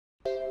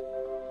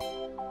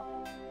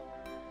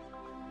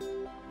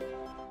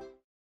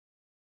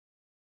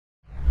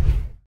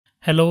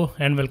Hello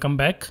and welcome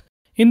back.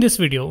 In this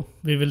video,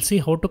 we will see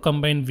how to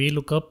combine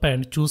VLOOKUP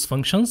and CHOOSE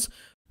functions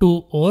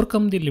to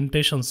overcome the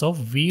limitations of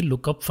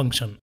VLOOKUP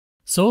function.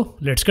 So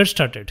let's get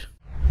started.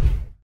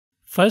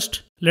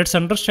 First, let's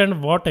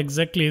understand what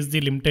exactly is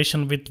the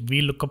limitation with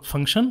VLOOKUP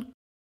function.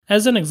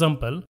 As an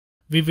example,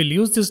 we will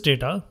use this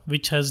data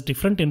which has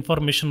different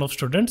information of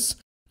students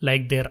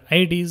like their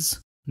IDs,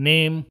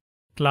 name,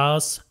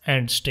 class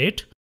and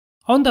state.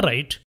 On the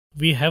right,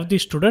 we have the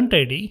student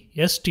ID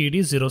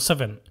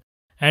STD07.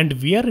 And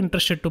we are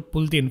interested to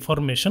pull the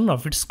information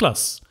of its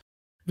class.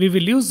 We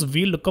will use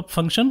VLOOKUP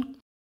function.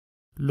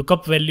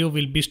 Lookup value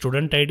will be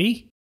student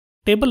ID.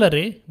 Table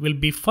array will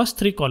be first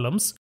three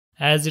columns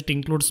as it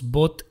includes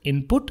both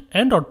input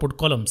and output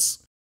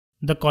columns.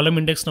 The column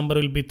index number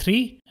will be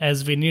 3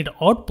 as we need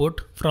output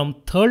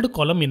from third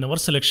column in our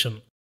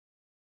selection.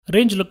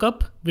 Range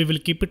lookup, we will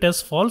keep it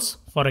as false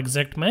for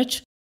exact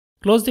match.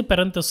 Close the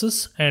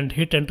parenthesis and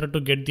hit enter to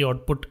get the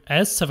output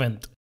as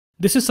 7th.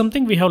 This is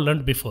something we have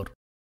learned before.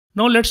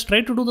 Now let's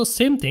try to do the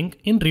same thing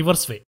in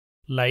reverse way.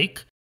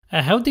 Like,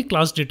 I have the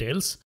class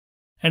details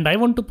and I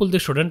want to pull the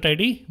student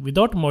ID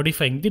without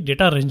modifying the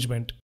data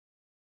arrangement.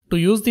 To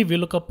use the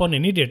VLOOKUP on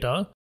any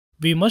data,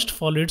 we must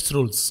follow its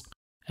rules.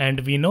 And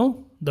we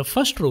know the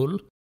first rule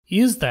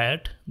is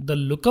that the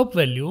lookup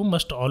value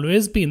must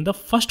always be in the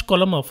first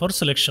column of our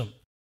selection.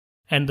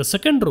 And the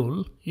second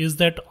rule is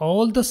that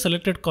all the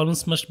selected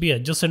columns must be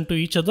adjacent to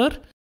each other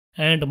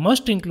and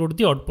must include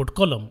the output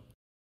column.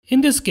 In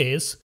this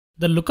case,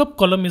 the lookup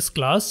column is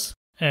class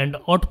and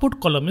output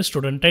column is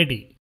student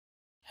ID.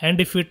 And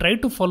if we try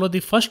to follow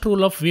the first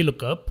rule of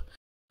VLOOKUP,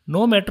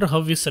 no matter how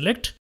we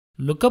select,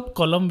 lookup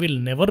column will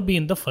never be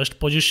in the first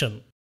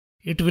position.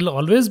 It will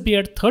always be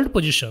at third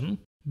position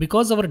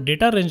because our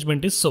data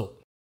arrangement is so.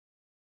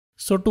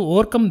 So to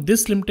overcome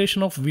this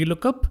limitation of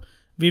VLOOKUP,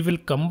 we will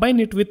combine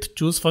it with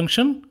CHOOSE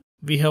function.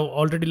 We have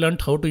already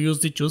learned how to use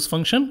the CHOOSE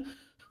function.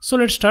 So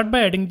let's start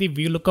by adding the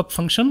VLOOKUP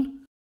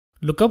function.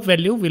 Lookup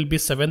value will be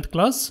 7th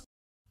class.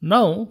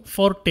 Now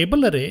for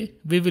table array,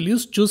 we will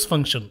use CHOOSE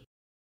function.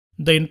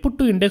 The input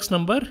to index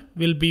number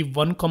will be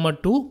 1,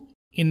 2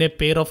 in a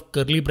pair of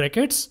curly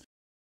brackets.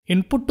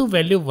 Input to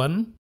value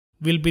 1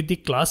 will be the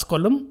class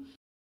column.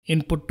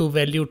 Input to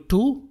value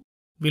 2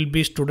 will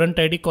be student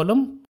ID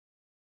column.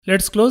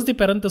 Let's close the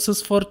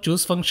parenthesis for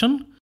CHOOSE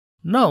function.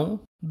 Now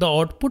the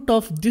output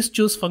of this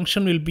CHOOSE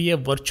function will be a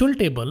virtual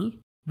table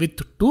with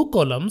two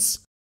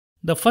columns.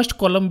 The first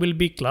column will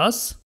be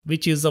class,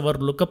 which is our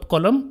lookup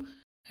column.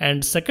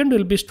 And second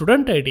will be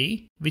student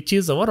ID, which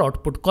is our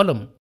output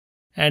column.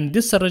 And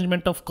this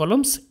arrangement of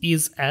columns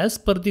is as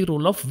per the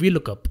rule of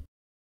VLOOKUP.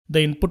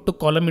 The input to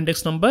column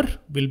index number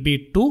will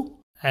be 2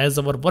 as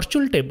our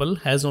virtual table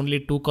has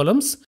only 2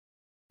 columns.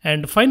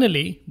 And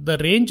finally, the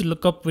range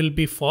lookup will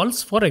be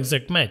false for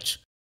exact match.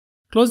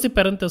 Close the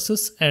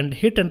parenthesis and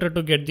hit enter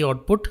to get the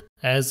output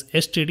as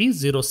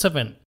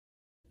STD07.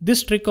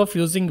 This trick of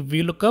using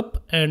VLOOKUP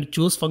and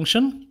CHOOSE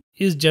function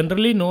is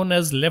generally known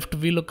as left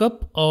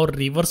VLOOKUP or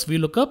reverse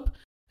VLOOKUP,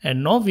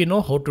 and now we know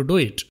how to do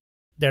it.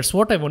 That's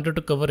what I wanted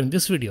to cover in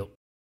this video.